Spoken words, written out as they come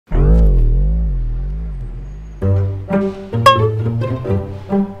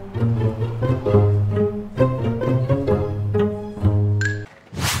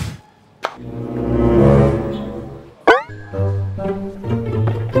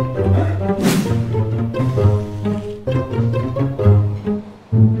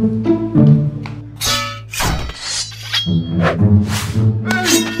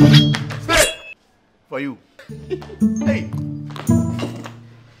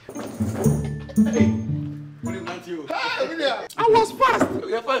Hey, what did you? I was fast.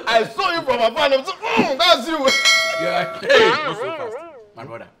 I saw you from afar. So, that's you. Yeah. Hey, not so fast. My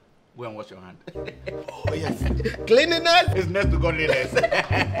brother, go and wash your hand. Oh, yes. Cleanliness is next to godliness.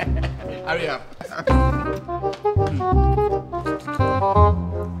 Hurry up.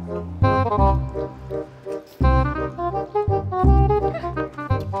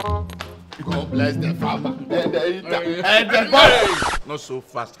 God bless the farmer and the eater and the boy. Not so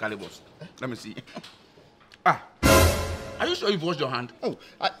fast, Kalybos. Let me see. Are you sure you've washed your hand? Oh,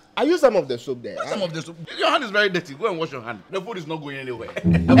 I use some of the soap there. Some of the soap. Your hand is very dirty. Go and wash your hand. The food is not going anywhere.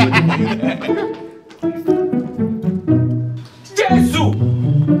 Jesus!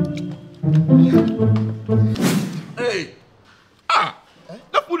 Hey!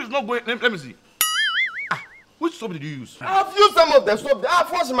 The food is not going. Let me see. Which soap did you use? I've used some of the soap.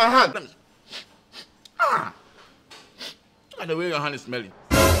 I've washed my hand. Let me see. Look at the way your hand is smelling.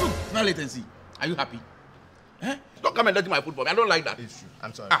 Smell it and see. Are you happy? Eh? Don't come and dirty my food for me. I don't like that. It's true.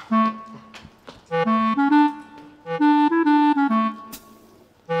 I'm sorry.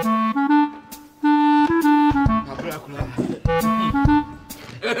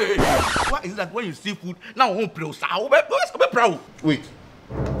 Why is that when you see food, now I won't pray? Wait.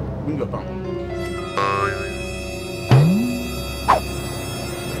 Bring your tongue.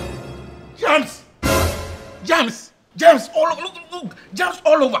 Germs all over. Look, germs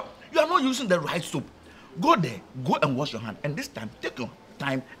all over. You are not using the right soap. Go there, go and wash your hand, and this time take your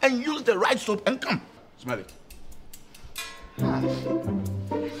time and use the right soap and come. Smell it.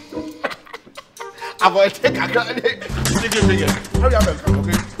 I'm going to take a gun. Take it. Hurry up and come,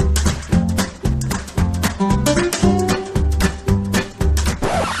 okay?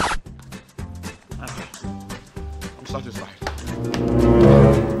 I'm satisfied.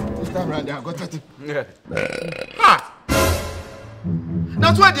 This time around there, I got 30. Yeah.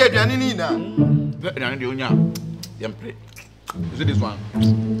 That's why they're doing now. You see this one?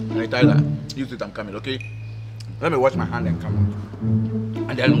 Ntatia, use it, I'm coming, okay? Let me wash my hand and come out.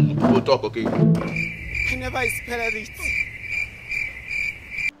 And then we'll talk, okay? I never expected it.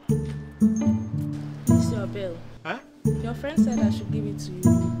 It's your bill. Huh? Your friend said I should give it to you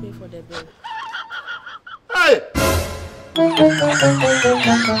to pay for the bill. Hey!